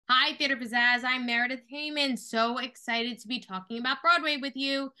Hi, Theater Pizzazz. I'm Meredith Heyman. So excited to be talking about Broadway with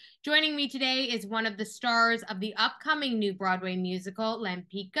you. Joining me today is one of the stars of the upcoming new Broadway musical,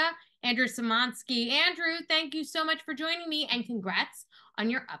 Lempicka, Andrew Samonsky. Andrew, thank you so much for joining me and congrats on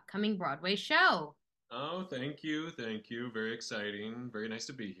your upcoming Broadway show. Oh, thank you. Thank you. Very exciting. Very nice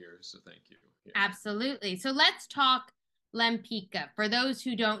to be here. So thank you. Yeah. Absolutely. So let's talk Lempicka. For those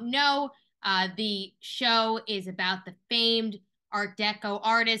who don't know, the show is about the famed Art Deco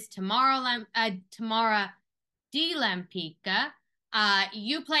artist Tamara de Lempicka.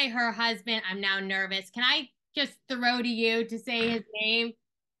 You play her husband. I'm now nervous. Can I just throw to you to say his name?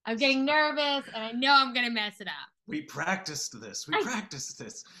 I'm getting nervous and I know I'm going to mess it up. We practiced this. We practiced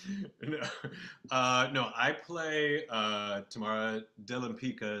this. No, no, I play Tamara de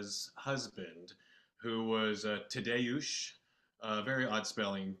Lempicka's husband, who was Tadeusz, very odd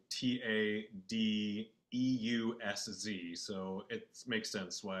spelling, Tadeusz. So it makes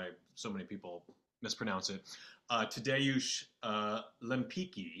sense why so many people mispronounce it. Tadeusz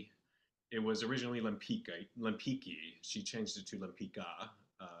Lempicki. It was originally Lempicki. She changed it to Lempicka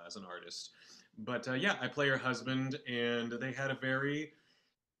as an artist. But yeah, I play her husband, and they had a very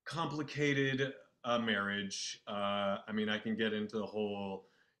complicated marriage. I mean, I can get into the whole,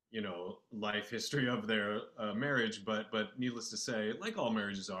 life history of their marriage, but needless to say, like all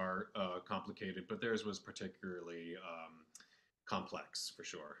marriages are complicated, but theirs was particularly complex for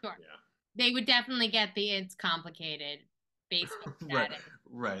sure. Sure. Yeah. They would definitely get the it's complicated Facebook Right, status.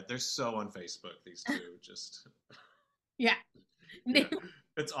 right. They're so on Facebook, these two. Just Yeah. yeah,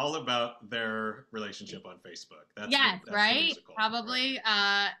 it's all about their relationship on Facebook. Yes, That's the right? musical, right? Probably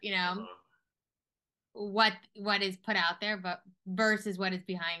Uh-huh. what is put out there but versus what is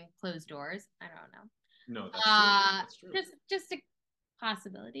behind closed doors. I don't know. No, that's true. That's true. Just a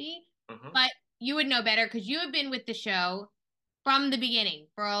possibility. Uh-huh. But you would know better because you have been with the show from the beginning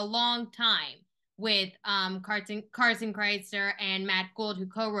for a long time with Carson Kreiser and Matt Gould who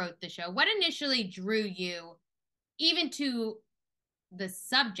co-wrote the show. What initially drew you even to the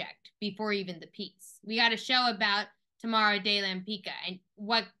subject before even the piece? We got a show about Tamara de Lempicka, and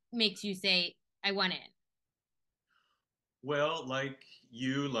what makes you say I want in? Well, like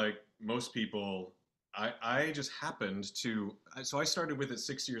you, like most people, I just happened to. So I started with it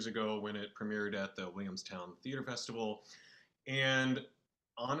 6 years ago when it premiered at the Williamstown Theater Festival. And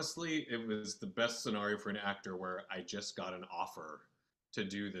honestly, it was the best scenario for an actor where I just got an offer to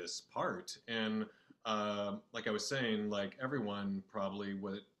do this part. And like I was saying, like everyone probably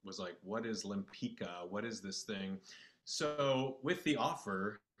was like, what is Lempicka? What is this thing? So with the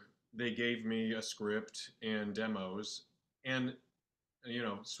offer, they gave me a script and demos. And,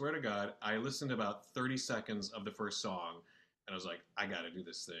 swear to God, I listened to about 30 seconds of the first song and I was like, I got to do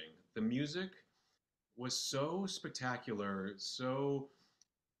this thing. The music was so spectacular. So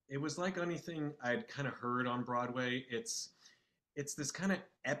it was like anything I'd kind of heard on Broadway. It's this kind of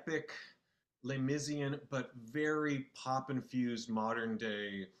epic Les Miséen, but very pop infused modern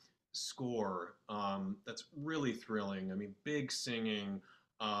day score that's really thrilling. I mean, big singing,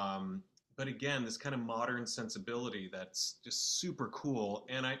 but again, this kind of modern sensibility that's just super cool.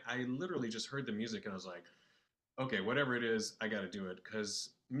 And I literally just heard the music and I was like, okay, whatever it is, I got to do it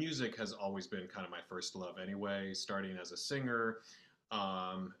because music has always been kind of my first love anyway, starting as a singer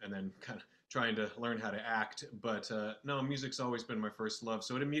and then kind of trying to learn how to act. But no, music's always been my first love.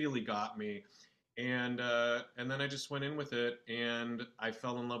 So it immediately got me. And then I just went in with it and I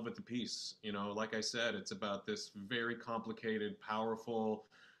fell in love with the piece. Like I said, it's about this very complicated, powerful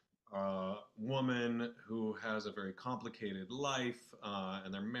woman who has a very complicated life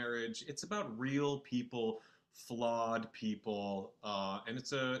and their marriage. It's about real people, flawed people, and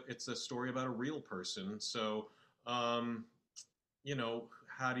it's a story about a real person. So, um,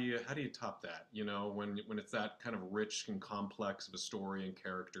 how do you top that? When it's that kind of rich and complex of a story and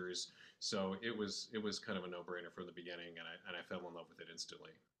characters. So it was kind of a no brainer from the beginning, and I fell in love with it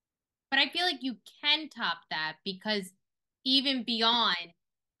instantly. But I feel like you can top that because even beyond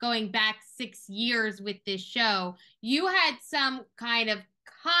going back 6 years with this show, you had some kind of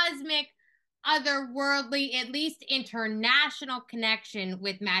cosmic, otherworldly, at least international connection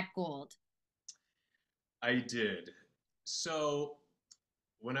with Matt Gould. I did. So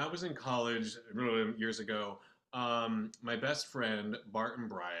when I was in college years ago, my best friend Barton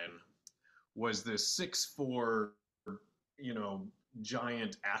Bryan was this 6'4", you know,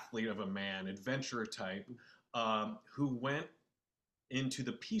 giant athlete of a man, adventurer type, who went into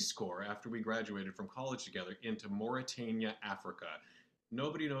the Peace Corps after we graduated from college together into Mauritania, Africa.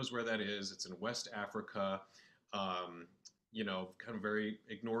 Nobody knows where that is. It's in West Africa, um, kind of very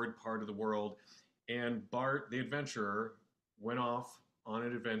ignored part of the world. And Bart, the adventurer, went off on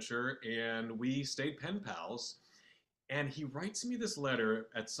an adventure, and we stayed pen pals. And he writes me this letter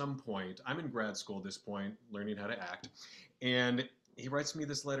at some point. I'm in grad school at this point, learning how to act. And he writes me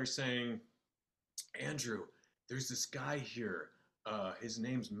this letter saying, Andrew, there's this guy here. His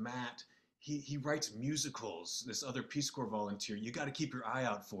name's Matt. He writes musicals. This other Peace Corps volunteer. You got to keep your eye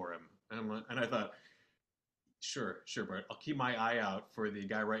out for him. And I thought, sure, Bert. I'll keep my eye out for the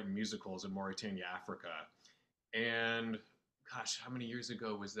guy writing musicals in Mauritania, Africa. And gosh, how many years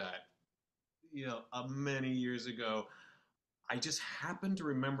ago was that? Many years ago. I just happened to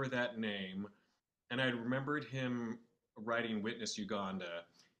remember that name, and I remembered him writing Witness Uganda.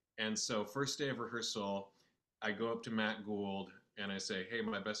 And so, first day of rehearsal, I go up to Matt Gould and I say, "Hey,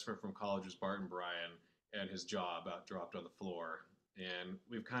 my best friend from college was Barton Bryan, and his jaw about dropped on the floor." And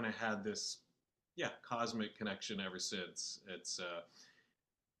we've kind of had this, yeah, cosmic connection ever since. It's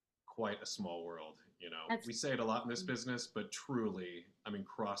quite a small world. That's We say it a lot in this business, but truly, I mean,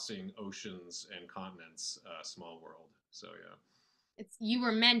 crossing oceans and continents, small world. So yeah, it's you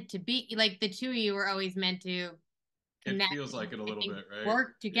were meant to be like the two of you were always meant to it connect feels like and it a I little think bit, right?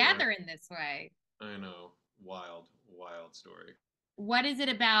 work Yeah, together in this way. I know. Wild, wild story. What is it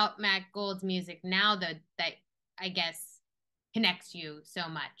about Matt Gould's music now that I guess connects you so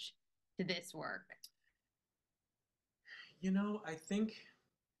much to this work? I think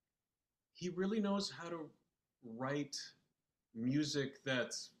he really knows how to write music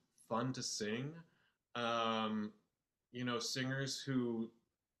that's fun to sing. Um, Singers who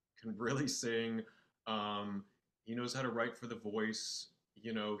can really sing. He knows how to write for the voice.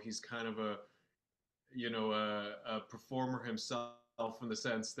 He's kind of a performer himself in the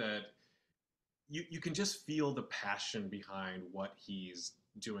sense that you can just feel the passion behind what he's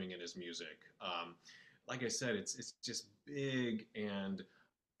doing in his music. Like I said, it's just big and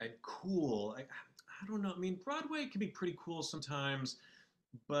cool. I don't know. I mean, Broadway can be pretty cool sometimes,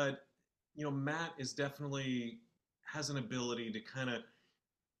 but Matt is definitely has an ability to kind of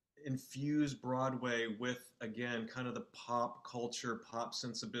infuse Broadway with, again, kind of the pop culture, pop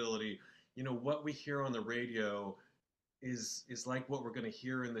sensibility. What we hear on the radio is like what we're going to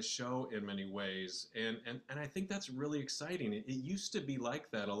hear in the show in many ways, and I think that's really exciting. It used to be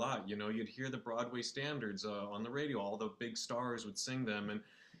like that a lot. You'd hear the Broadway standards on the radio, all the big stars would sing them,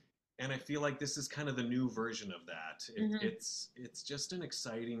 and I feel like this is kind of the new version of that. Hmm. It's just an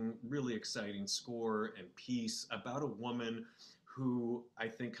exciting, really exciting score and piece about a woman who I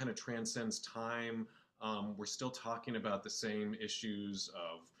think kind of transcends time. We're still talking about the same issues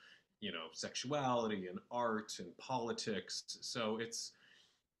of sexuality and art and politics. So it's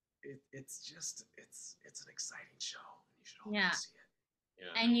an exciting show. You should all go Yeah. see it.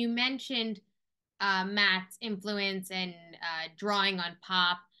 Yeah. And you mentioned Matt's influence and drawing on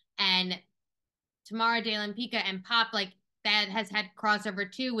pop and Tamura de Lempicka and pop, like that has had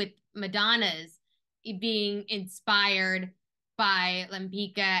crossover too with Madonna's being inspired by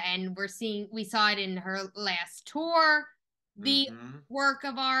Lempicka, and we saw it in her last tour, the Mm-hmm. work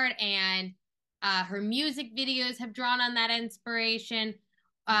of art, and her music videos have drawn on that inspiration.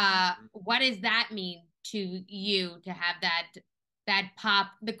 Mm-hmm. What does that mean to you to have that pop,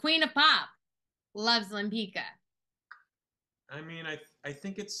 the queen of pop loves Lempicka? I mean, I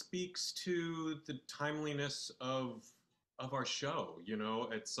think it speaks to the timeliness of our show.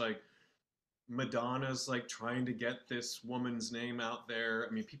 It's like Madonna's like trying to get this woman's name out there.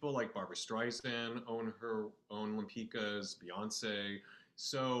 I mean, people like Barbara Streisand own her own Lempickas, Beyonce.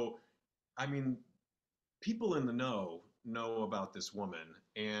 So, I mean, people in the know about this woman,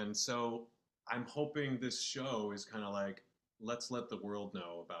 and so I'm hoping this show is kind of like let's let the world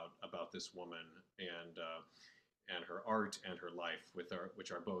know about this woman and her art and her life,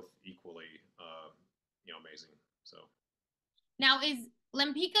 which are both equally amazing. So Now, is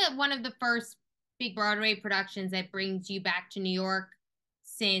Lempicka one of the first big Broadway productions that brings you back to New York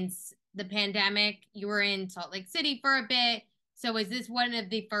since the pandemic? You were in Salt Lake City for a bit. So is this one of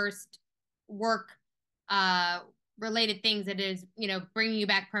the first work uh related things that is, bringing you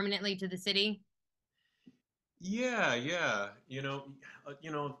back permanently to the city? yeah, yeah,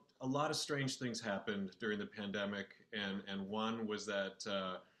 a lot of strange things happened during the pandemic, and one was that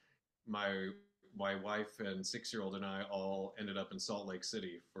my my wife and 6-year-old and I all ended up in Salt Lake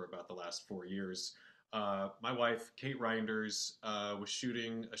City for about the last 4 years. My wife, Kate Reinders, was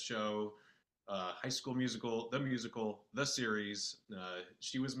shooting a show, High School Musical, the series.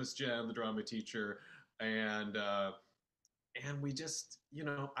 She was Miss Jen, the drama teacher, and we just,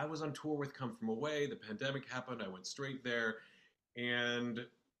 I was on tour with Come From Away. The pandemic happened. I went straight there, and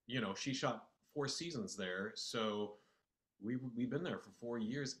she shot 4 seasons there, so we've been there for 4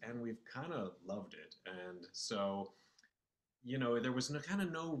 years and we've kind of loved it. And so there was kind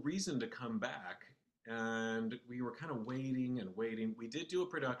of no reason to come back. And we were kind of waiting and waiting. We did do a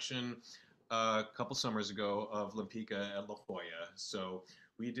production a couple summers ago of Lempicka at La Jolla. So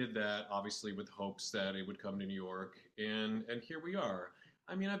we did that obviously with hopes that it would come to New York. And here we are.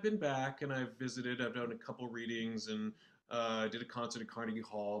 I mean, I've been back and I've visited. I've done a couple readings and I did a concert at Carnegie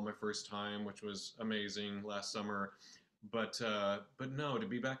Hall my first time, which was amazing last summer. But no, to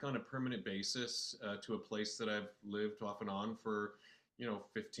be back on a permanent basis to a place that I've lived off and on for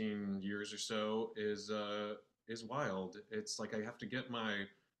 15 years or so is wild. It's like I have to get my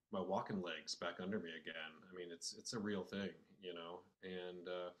walking legs back under me again. I mean, it's a real thing. And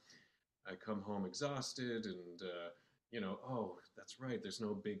I come home exhausted, and oh, that's right. There's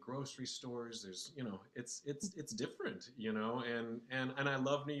no big grocery stores. It's different. And I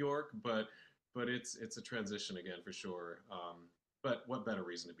love New York, but it's a transition again for sure. But what better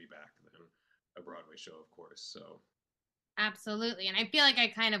reason to be back than a Broadway show, of course. So Absolutely. And I feel like I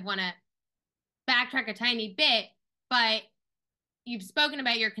kind of want to backtrack a tiny bit, but you've spoken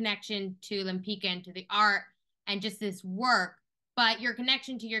about your connection to Lempicka and to the art and just this work, but your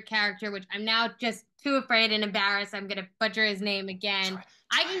connection to your character, which I'm now just too afraid and embarrassed. I'm going to butcher his name again.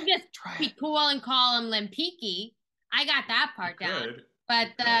 I can just be cool and call him Lempicki. I got that part down. But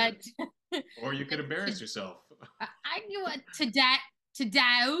or you could embarrass yourself. I knew what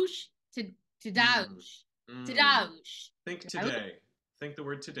Tadeusz. Think today. Think the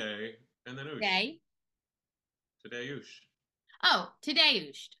word today, and then oosh. Tadeusz. Oh,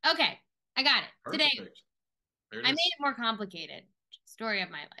 Tadeusz. Okay, I got it. Perfect. Tadeusz. I made it more complicated. Story of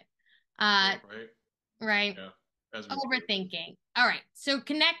my life. Right. Yeah. Overthinking. All right. So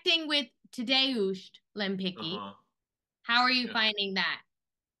connecting with Tadeusz Lempicki. How are you finding that?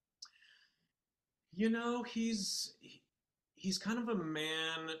 He's kind of a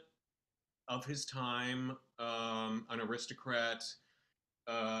man of his time, an aristocrat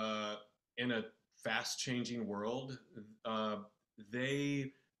in a fast-changing world.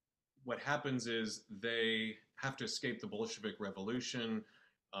 What happens is they have to escape the Bolshevik Revolution.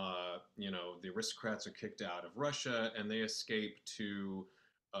 The aristocrats are kicked out of Russia, and they escape to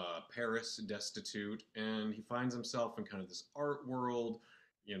Paris, destitute, and he finds himself in kind of this art world.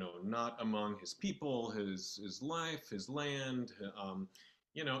 Not among his people, his life, his land.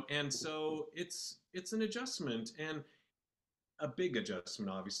 And so it's an adjustment, and a big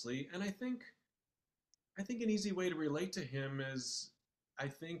adjustment, obviously. And I think an easy way to relate to him is, I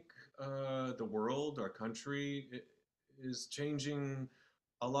think the world, our country, is changing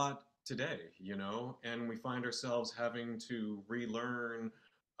a lot today, and we find ourselves having to relearn,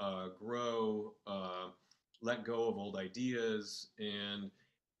 grow, let go of old ideas, and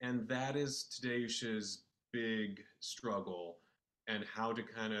that is Tadeusz's big struggle, and how to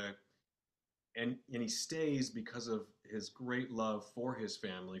kind of and he stays because of his great love for his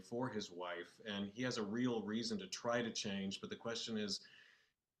family, for his wife, and he has a real reason to try to change. But the question is,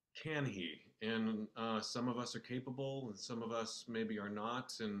 can he? And some of us are capable, and some of us maybe are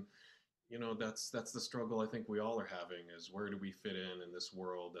not. And that's the struggle I think we all are having: is where do we fit in this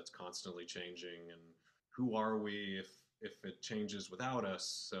world that's constantly changing, and who are we if it changes without us?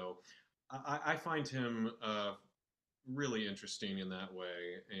 So I find him really interesting in that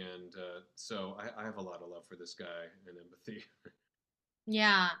way, and so I have a lot of love for this guy and empathy.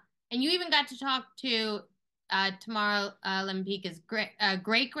 Yeah, and you even got to talk to Tamura Lempicka's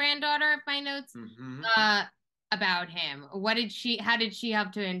great granddaughter, if my notes, about him. How did she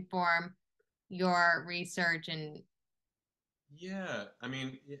help to inform your research? And yeah, I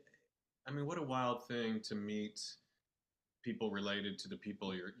mean, what a wild thing to meet people related to the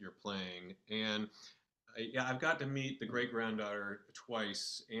people you're playing. And yeah, I've got to meet the great granddaughter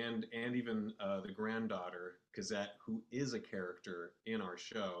twice, and even the granddaughter Cosette, who is a character in our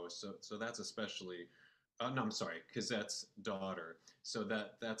show. So that's especially. No, I'm sorry, Cosette's daughter. So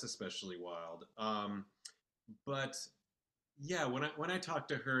that's especially wild. But yeah, when I talked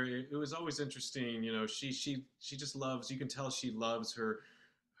to her, it was always interesting. She just loves. You can tell she loves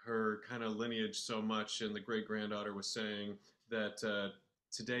her kind of lineage so much. And the great granddaughter was saying that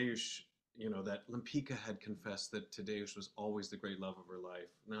Tadeusz, that Lempicka had confessed that Tadeusz was always the great love of her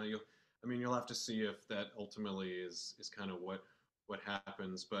life. Now you'll have to see if that ultimately is kind of what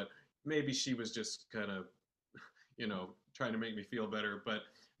happens. But maybe she was just kind of trying to make me feel better. But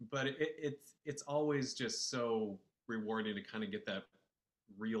it's always just so rewarding to kind of get that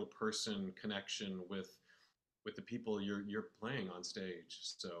real person connection with the people you're playing on stage.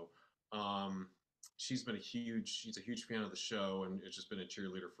 So she's a huge fan of the show, and it's just been a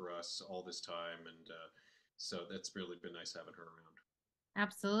cheerleader for us all this time, and so that's really been nice having her around.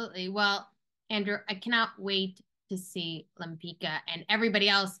 absolutely. Well, Andrew, I cannot wait to see Lempicka. And everybody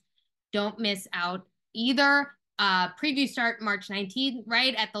else, don't miss out either. Preview start March 19th,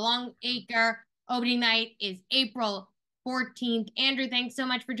 right at the Long Acre. Opening night is April 14th. Andrew, thanks so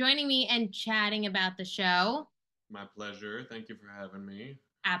much for joining me and chatting about the show. My pleasure. Thank you for having me.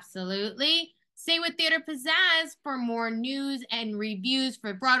 Absolutely. Stay with Theater Pizzazz for more news and reviews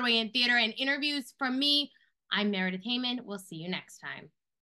for Broadway and theater and interviews from me. I'm Meredith Heyman. We'll see you next time.